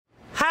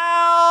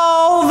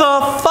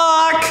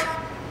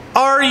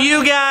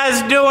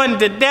doing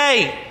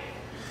today?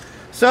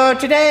 So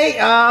today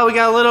we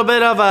got a little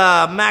bit of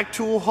a Mac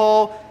tool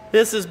haul.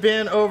 This has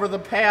been over the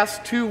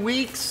past 2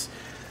 weeks.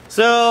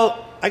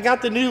 So I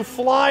got the new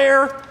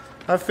flyer.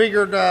 I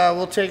figured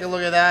we'll take a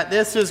look at that.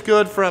 This is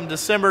good from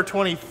December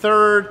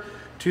 23rd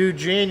to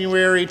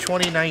January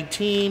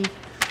 2019.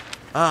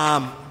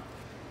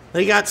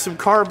 They got some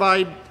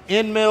carbide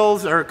end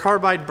mills or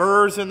carbide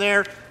burrs in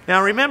there.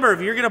 Now remember, if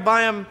you're gonna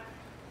buy them,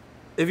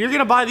 if you're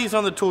gonna buy these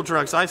on the tool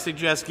trucks, I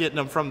suggest getting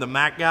them from the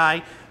Mac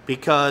guy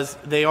because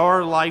they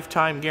are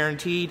lifetime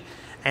guaranteed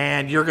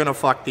and you're gonna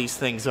fuck these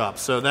things up.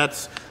 So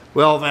that's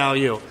well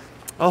value.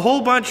 A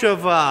whole bunch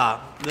of,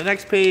 the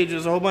next page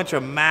is a whole bunch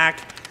of Mac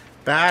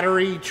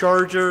battery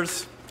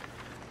chargers.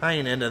 I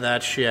ain't into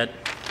that shit.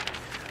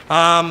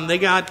 They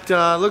got,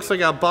 looks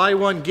like a buy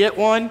one, get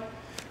one.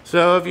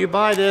 So if you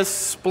buy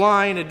this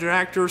spline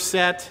adapter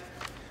set,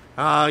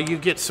 you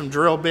get some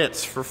drill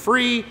bits for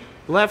free,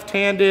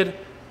 left-handed,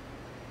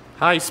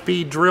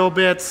 high-speed drill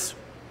bits.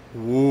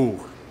 Woo.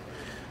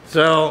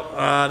 So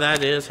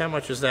that is, how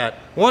much is that?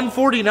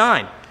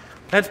 $149.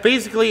 That's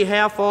basically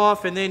half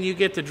off, and then you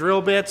get the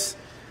drill bits.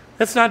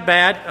 That's not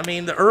bad. I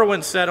mean, the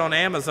Irwin set on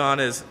Amazon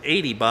is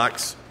 80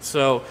 bucks.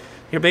 So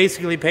you're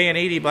basically paying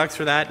 80 bucks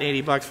for that and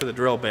 80 bucks for the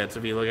drill bits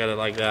if you look at it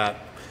like that.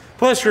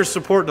 Plus you're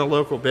supporting a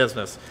local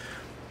business.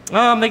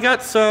 They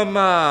got some,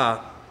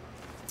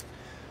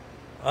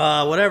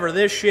 whatever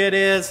this shit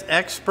is,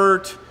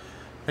 Expert.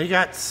 They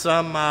got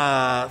some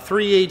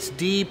 3/8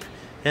 deep,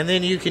 and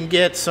then you can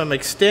get some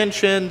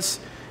extensions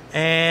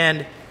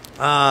and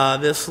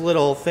this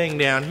little thing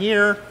down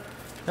here.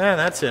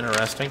 That's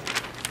interesting.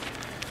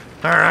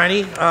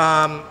 Alrighty.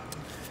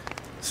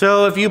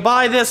 So if you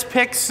buy this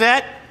pick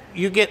set,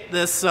 you get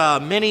this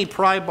mini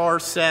pry bar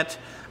set,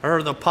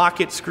 or the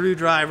pocket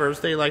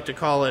screwdrivers, they like to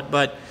call it,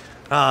 but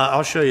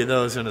I'll show you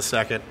those in a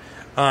second.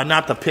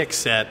 Not the pick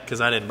set, because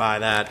I didn't buy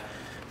that.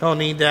 Don't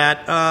need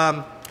that.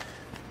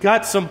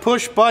 Got some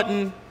push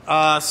button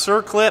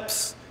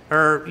circlips,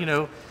 or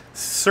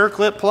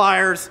circlip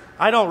pliers.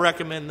 I don't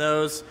recommend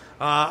those.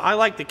 I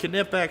like the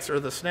Knipex or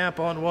the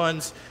Snap-on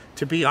ones,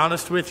 to be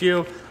honest with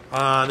you.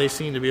 They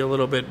seem to be a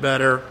little bit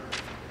better.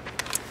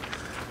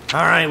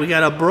 All right, we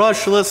got a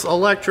brushless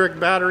electric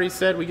battery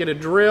set. We get a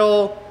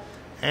drill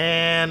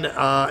and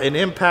an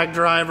impact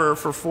driver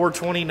for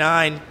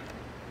 $429.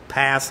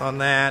 Pass on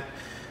that.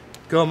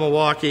 Go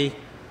Milwaukee.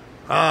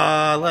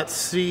 Let's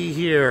see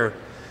here.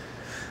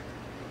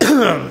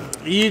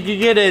 You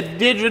get a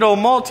digital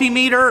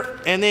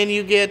multimeter, and then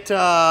you get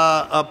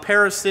a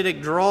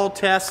parasitic draw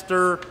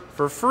tester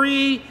for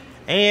free,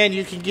 and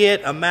you can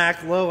get a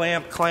Mac low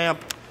amp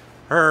clamp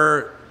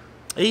or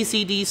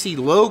AC/DC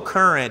low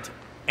current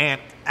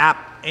amp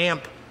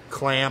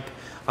clamp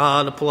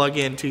to plug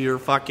into your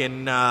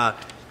fucking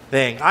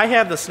thing. I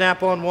have the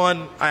Snap-on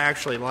one. I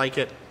actually like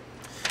it.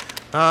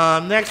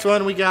 Next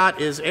one we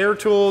got is Air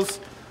Tools.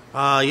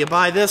 You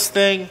buy this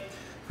thing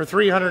for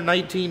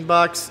 319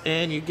 bucks,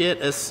 and you get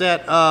a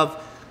set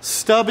of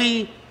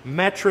stubby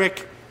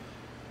metric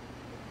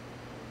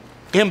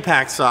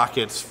impact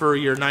sockets for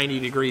your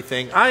 90-degree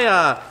thing.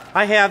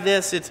 I have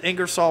this. It's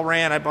Ingersoll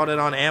Rand. I bought it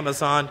on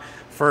Amazon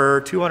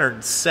for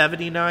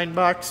 279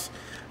 bucks.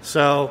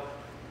 So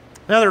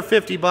another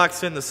 50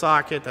 bucks in the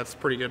socket. That's a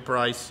pretty good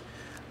price.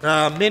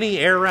 Mini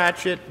air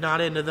ratchet.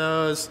 Not into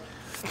those.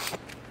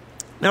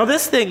 Now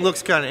this thing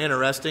looks kind of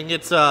interesting.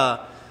 It's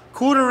a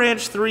 1/4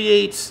 inch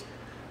 3/8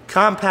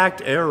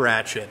 compact air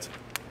ratchet.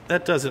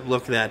 That doesn't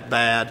look that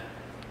bad.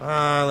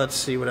 Let's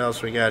see what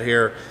else we got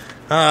here.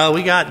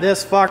 We got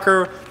this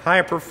fucker,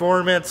 high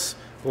performance,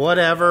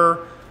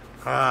 whatever.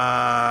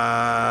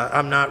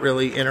 I'm not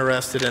really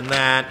interested in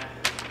that.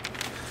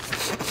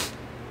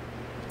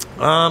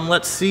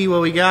 Let's see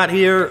what we got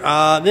here.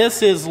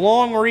 This is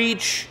long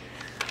reach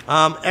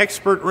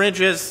Expert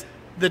wrenches.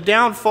 The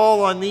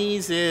downfall on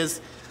these is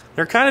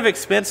they're kind of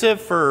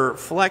expensive for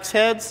flex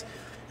heads,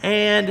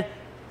 and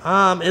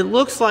it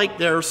looks like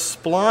their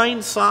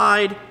spline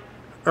side,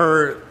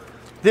 or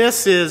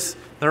this is,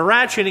 the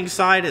ratcheting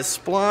side is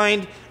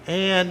splined,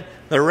 and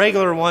the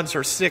regular ones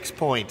are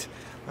 6-point.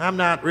 I'm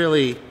not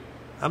good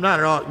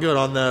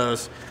on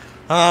those.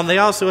 They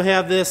also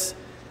have this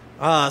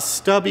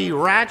stubby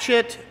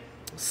ratchet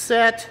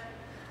set.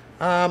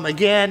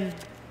 Again,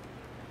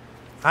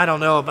 I don't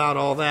know about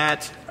all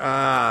that.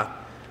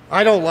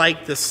 I don't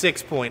like the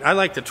 6-point. I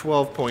like the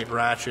 12-point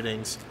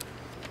ratchetings.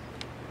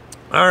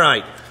 All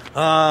right.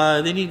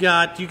 Then you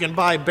can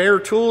buy Bare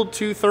Tool,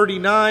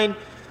 $239.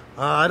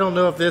 I don't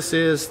know if this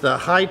is the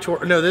high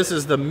torque. No, this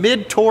is the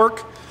mid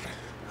torque.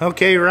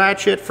 Okay,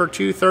 ratchet for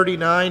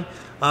 $239.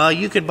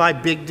 You can buy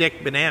Big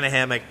Dick Banana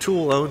Hammock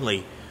tool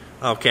only.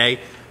 Okay,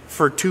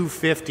 for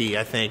 $250,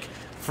 I think,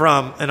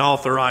 from an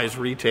authorized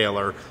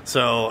retailer.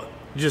 So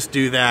just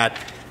do that.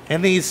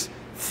 And these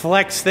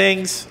flex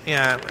things,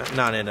 yeah, I'm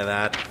not into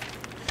that.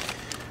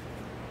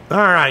 All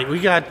right, we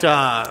got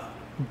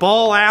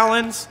ball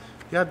Allens.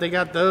 They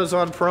got those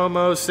on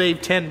promo.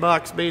 Save 10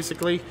 bucks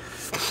basically.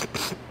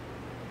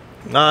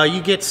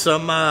 You get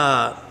some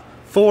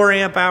 4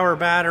 amp hour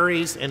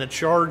batteries and a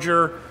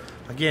charger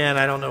Again,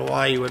 I don't know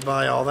why you would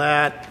buy all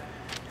that.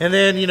 And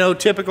then, you know,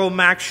 typical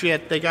Mac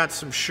shit. They got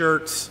some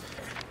shirts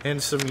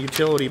and some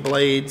utility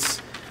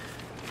blades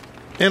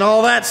and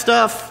all that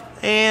stuff.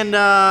 And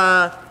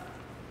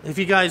if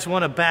you guys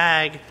want a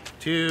bag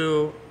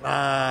to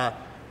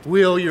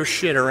wheel your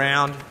shit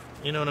around,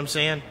 you know what I'm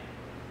saying?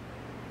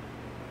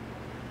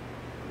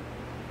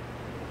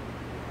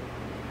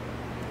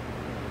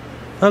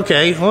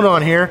 Okay, hold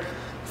on here.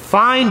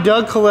 Find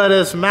Doug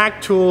Coletta's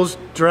Mac Tools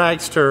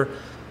Dragster.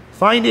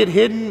 Find it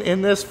hidden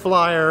in this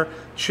flyer.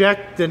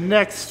 Check the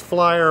next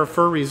flyer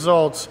for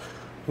results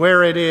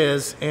where it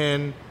is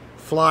in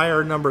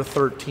flyer number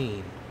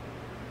 13.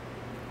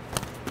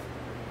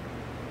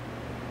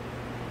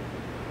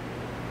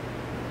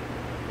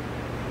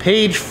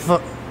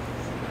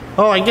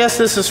 Oh, I guess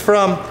this is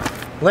from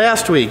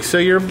last week. So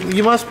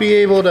you must be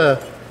able to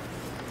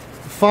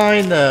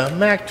find the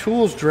Mac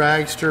Tools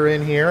Dragster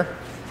in here.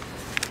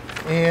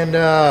 And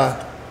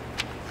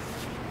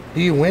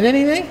do you win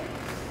anything?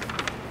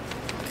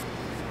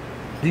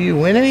 Do you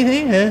win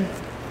anything?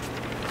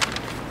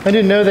 I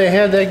didn't know they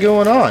had that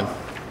going on.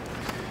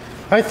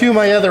 I threw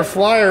my other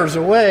flyers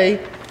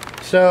away,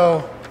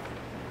 so,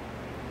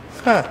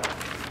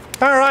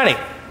 Alrighty.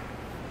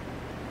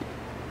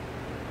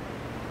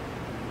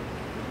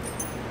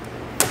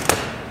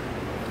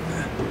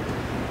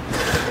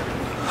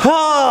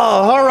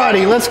 Oh,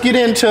 alrighty, let's get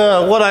into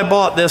what I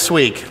bought this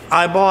week.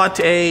 I bought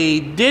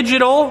a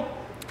digital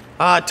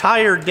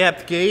tire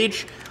depth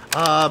gauge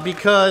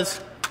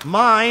because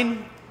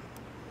mine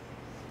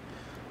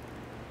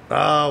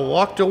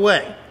walked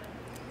away.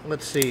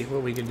 Let's see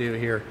what we can do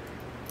here.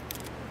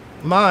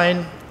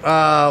 Mine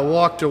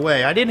walked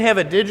away. I didn't have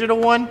a digital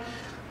one,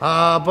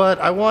 but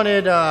I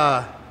wanted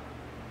a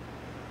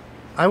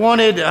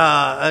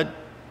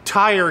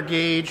tire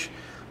gauge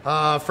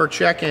for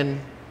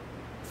checking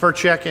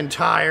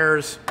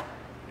tires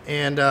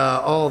and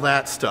all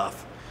that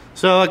stuff.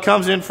 So it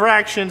comes in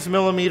fractions,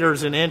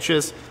 millimeters, and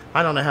inches.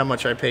 I don't know how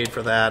much I paid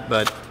for that,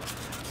 but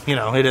you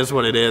know, it is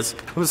what it is.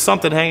 It was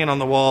something hanging on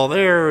the wall.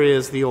 There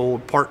is the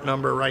old part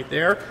number right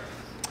there.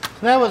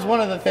 That was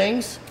one of the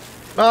things.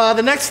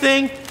 The next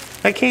thing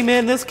that came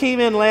in, this came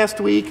in last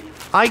week.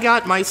 I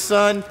got my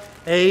son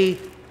a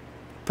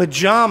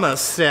pajama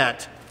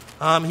set.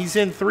 He's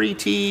in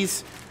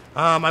 3Ts.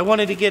 I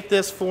wanted to get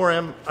this for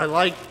him. I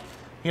like,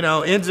 you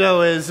know,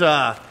 Enzo is,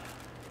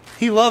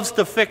 he loves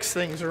to fix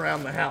things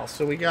around the house.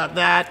 So we got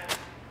that.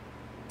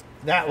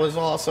 That was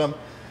awesome.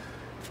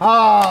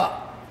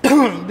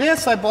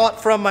 This I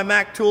bought from my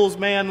Mac Tools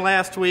man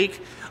last week.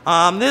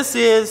 This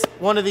is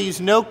one of these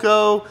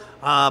Noco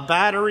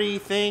battery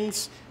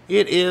things.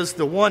 It is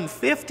the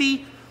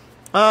 150.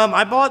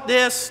 I bought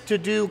this to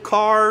do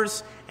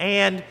cars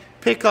and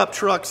pickup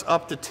trucks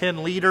up to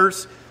 10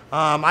 liters.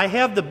 I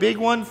have the big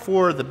one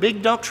for the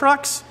big dump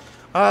trucks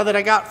that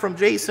I got from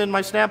Jason,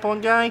 my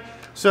Snap-on guy.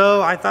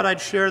 So I thought I'd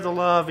share the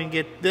love and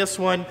get this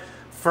one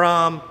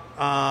from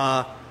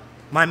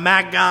my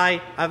Mac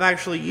guy. I've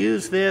actually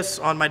used this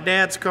on my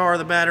dad's car.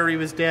 The battery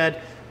was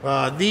dead.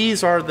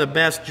 These are the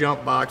best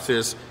jump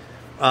boxes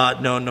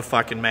known to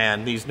fucking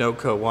man, these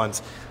Noco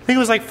ones. I think it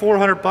was like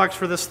 400 bucks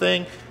for this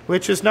thing,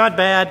 which is not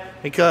bad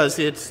because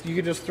it's, you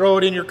can just throw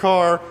it in your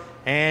car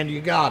and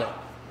you got it,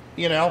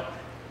 you know?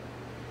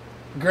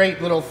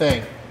 Great little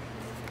thing.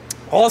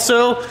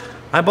 Also,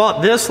 I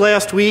bought this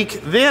last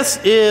week. This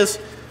is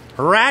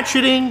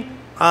ratcheting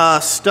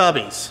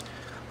stubbies.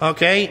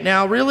 Okay,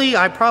 now really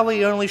I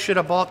probably only should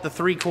have bought the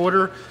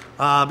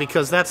 3/4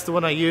 because that's the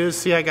one I use.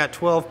 See, I got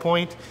 12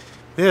 point.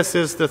 This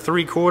is the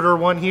 3/4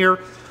 one here.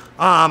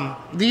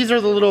 These are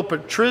the little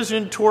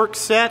precision torque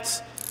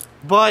sets,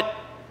 but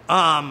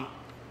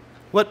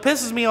what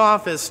pisses me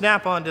off is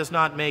Snap-on does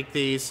not make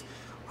these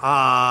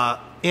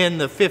in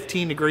the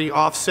 15-degree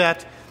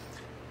offset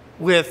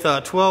with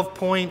 12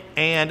 point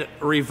and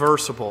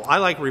reversible. I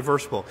like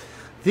reversible.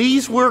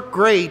 These work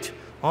great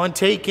on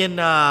taking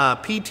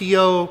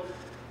PTO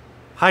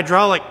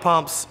hydraulic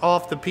pumps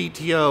off the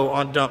PTO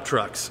on dump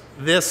trucks.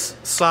 This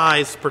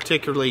size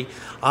particularly,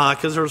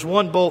 because there's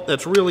one bolt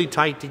that's really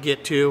tight to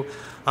get to.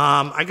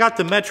 I got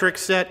the metric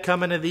set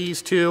coming to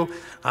these too.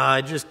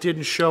 It just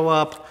didn't show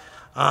up.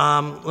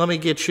 Let me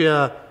get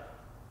you,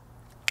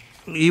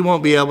 you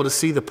won't be able to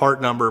see the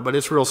part number, but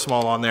it's real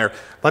small on there.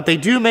 But they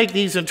do make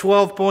these in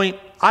 12 point.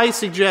 I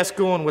suggest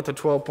going with the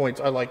 12 points.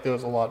 I like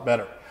those a lot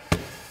better.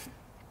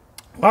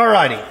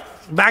 Alrighty,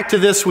 back to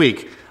this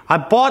week. I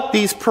bought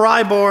these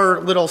pry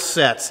bar little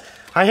sets.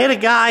 I had a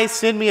guy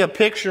send me a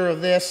picture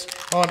of this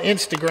on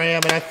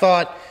Instagram, and I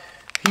thought,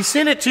 he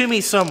sent it to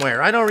me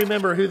somewhere. I don't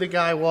remember who the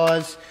guy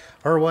was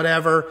or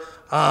whatever.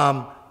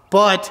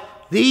 But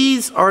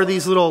these are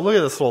these little, look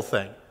at this little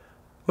thing.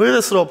 Look at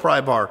this little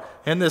pry bar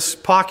and this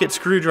pocket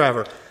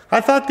screwdriver.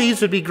 I thought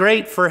these would be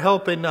great for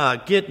helping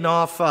getting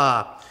off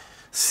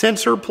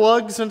sensor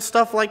plugs and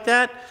stuff like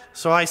that.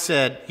 So I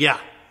said, yeah,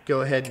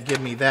 go ahead and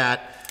give me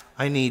that.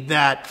 I need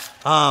that.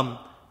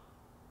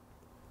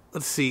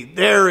 Let's see,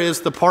 there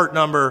is the part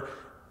number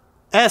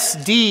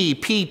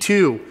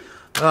SDP2.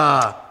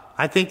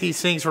 I think these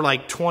things were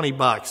like 20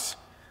 bucks.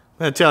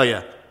 gonna tell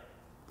you,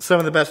 some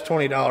of the best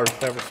 $20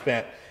 I've ever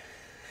spent.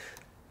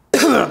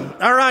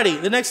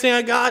 Alrighty, the next thing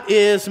I got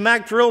is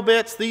Mack drill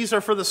bits. These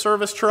are for the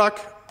service truck.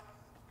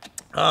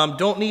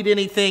 Don't need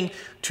anything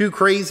too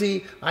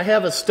crazy. I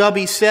have a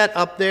stubby set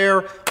up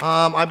there.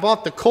 I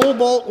bought the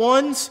Cobalt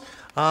ones.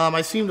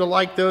 I seem to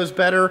like those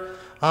better.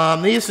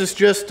 These is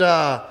just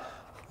a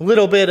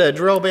little bit of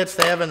drill bits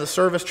they have in the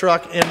service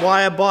truck. And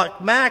why I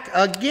bought Mack,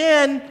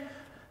 again,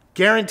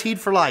 guaranteed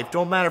for life.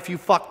 Don't matter if you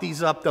fuck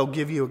these up, they'll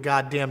give you a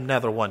goddamn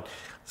another one.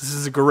 This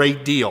is a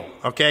great deal,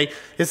 okay?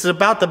 This is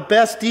about the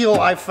best deal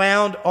I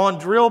found on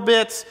drill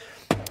bits.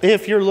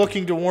 If you're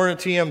looking to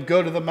warranty them,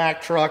 go to the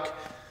Mack truck.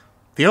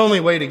 The only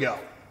way to go.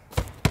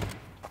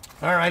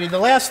 Alrighty, the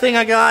last thing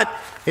I got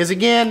is,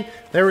 again,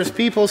 there was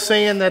people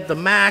saying that the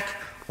Mack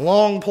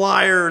long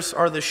pliers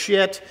are the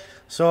shit.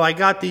 So I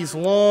got these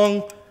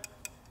long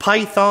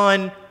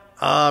Python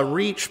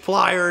reach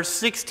pliers,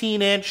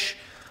 16-inch.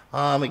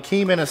 It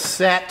came in a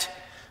set.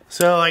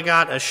 So I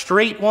got a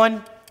straight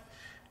one,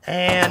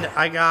 and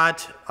I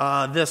got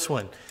this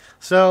one.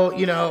 So,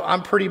 you know,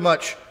 I'm pretty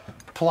much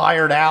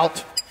pliered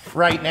out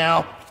right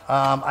now.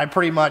 I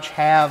pretty much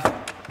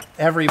have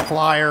every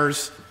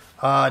pliers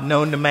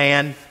known to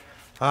man.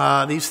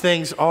 These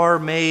things are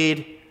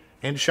made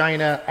in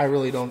China. I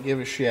really don't give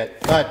a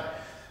shit.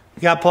 But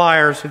you got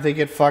pliers. If they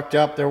get fucked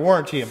up, they're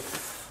warranty them.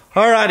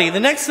 Alrighty, the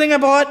next thing I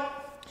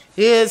bought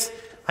is,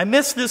 I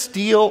missed this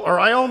deal, or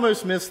I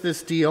almost missed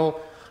this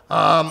deal.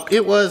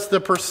 It was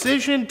the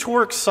Precision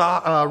Torque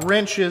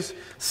wrenches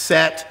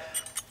set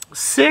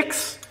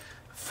 6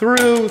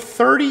 through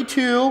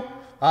 32.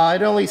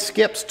 It only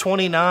skips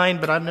 29,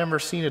 but I've never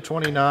seen a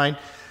 29.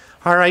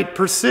 All right,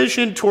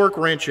 Precision Torque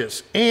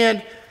wrenches.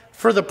 And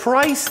for the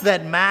price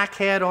that Mack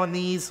had on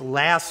these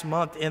last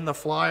month in the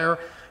flyer,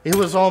 it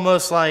was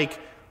almost like,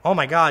 oh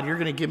my God, you're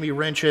gonna give me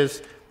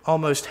wrenches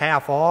almost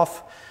half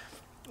off.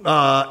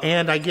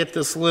 And I get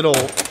this little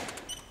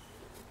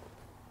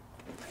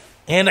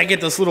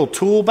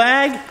tool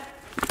bag.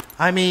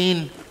 I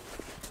mean,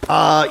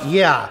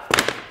 yeah,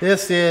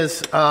 this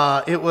is,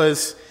 it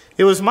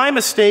was my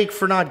mistake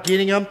for not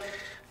getting them.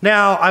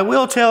 Now, I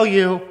will tell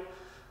you,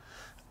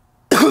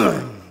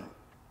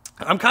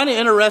 I'm kind of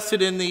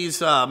interested in these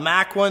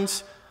Mack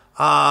ones.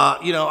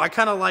 You know, I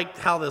kind of like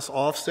how this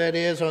offset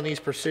is on these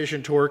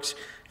Precision Torques.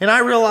 And I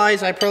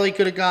realize I probably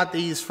could have got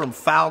these from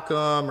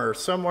Falcom or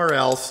somewhere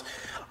else,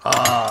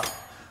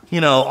 you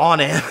know, on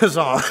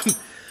Amazon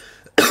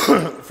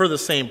for the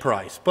same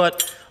price.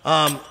 But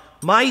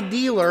my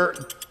dealer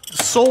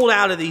sold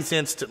out of these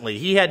instantly.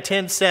 He had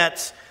 10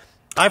 sets.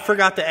 I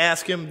forgot to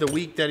ask him the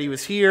week that he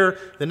was here.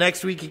 The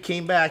next week he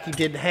came back, he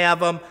didn't have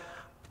them.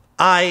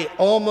 I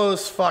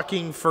almost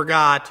fucking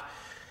forgot.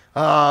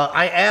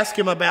 I asked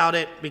him about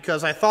it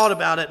because I thought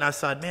about it and I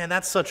said, man,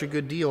 that's such a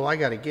good deal. I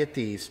got to get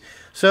these.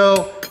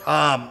 So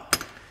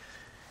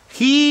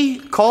he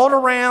called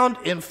around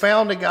and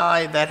found a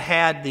guy that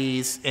had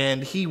these,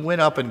 and he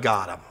went up and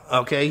got them.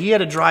 Okay, he had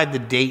to drive to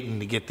Dayton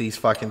to get these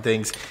fucking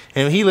things,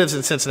 and he lives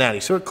in Cincinnati.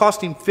 So it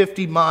cost him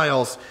 50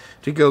 miles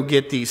to go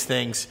get these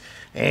things.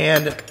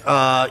 And,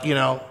 you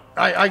know,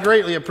 I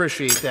greatly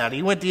appreciate that.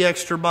 He went the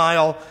extra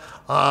mile.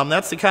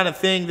 That's the kind of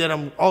thing that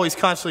I'm always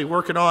constantly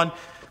working on,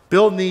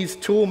 building these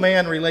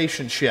tool-man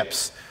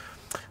relationships.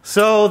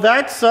 So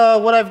that's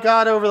what I've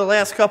got over the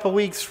last couple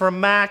weeks from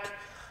Mack.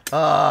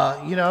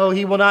 You know,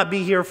 he will not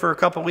be here for a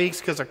couple weeks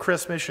because of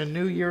Christmas and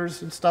New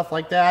Year's and stuff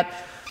like that.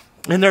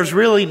 And there's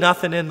really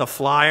nothing in the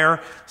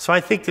flyer. So I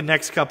think the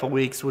next couple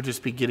weeks we'll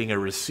just be getting a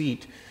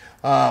receipt.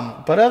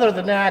 But other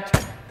than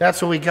that,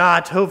 that's what we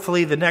got.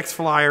 Hopefully the next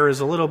flyer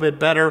is a little bit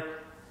better.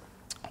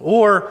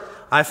 Or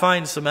I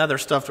find some other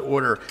stuff to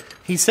order.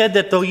 He said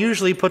that they'll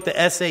usually put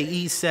the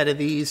SAE set of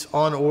these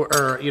on,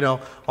 you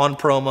know, on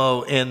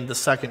promo in the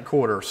second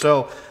quarter.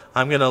 So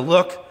I'm going to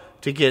look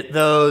to get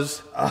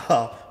those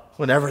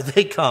whenever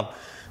they come.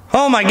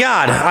 Oh my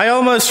God, I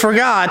almost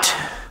forgot.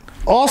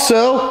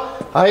 Also,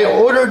 I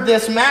ordered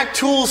this Mack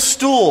Tools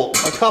stool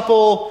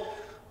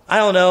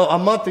a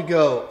month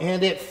ago,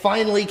 and it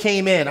finally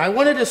came in. I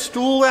wanted a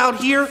stool out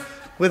here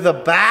with a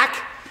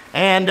back,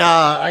 and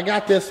I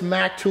got this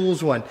Mack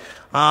Tools one.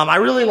 I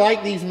really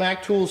like these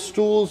Mack Tools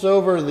stools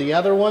over the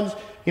other ones.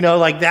 You know,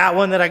 like that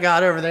one that I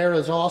got over there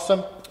is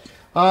awesome.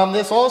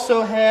 This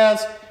also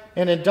has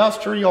an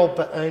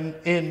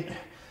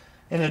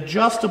an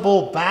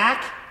adjustable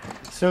back,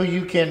 so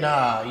you can,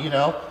 you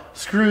know,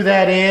 screw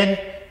that in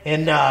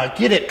and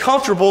get it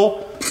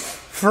comfortable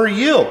for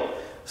you.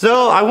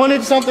 So I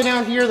wanted something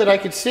out here that I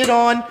could sit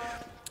on.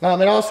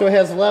 It also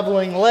has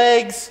leveling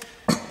legs.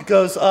 It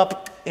goes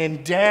up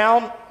and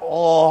down.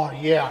 Oh,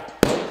 yeah.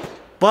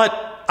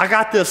 But I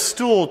got this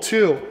stool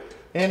too,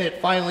 and it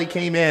finally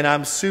came in.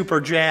 I'm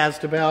super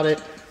jazzed about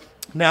it.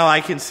 Now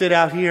I can sit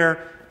out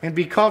here and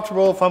be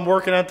comfortable if I'm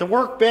working at the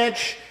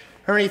workbench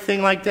or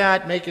anything like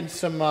that, making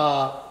some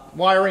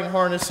wiring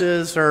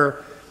harnesses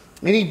or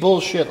any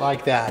bullshit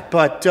like that.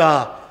 But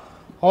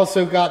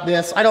also got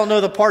this. I don't know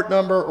the part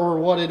number or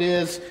what it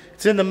is.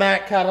 It's in the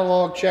Mack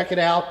catalog. Check it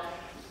out.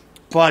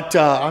 But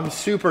I'm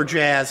super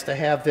jazzed to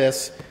have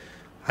this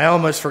I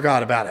almost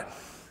forgot about it.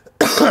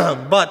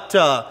 But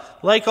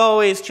like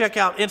always, check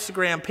out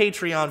Instagram,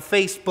 Patreon,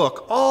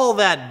 Facebook, all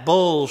that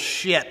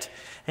bullshit.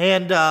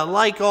 And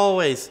like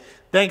always,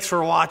 thanks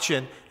for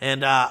watching,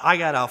 and I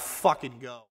gotta fucking go.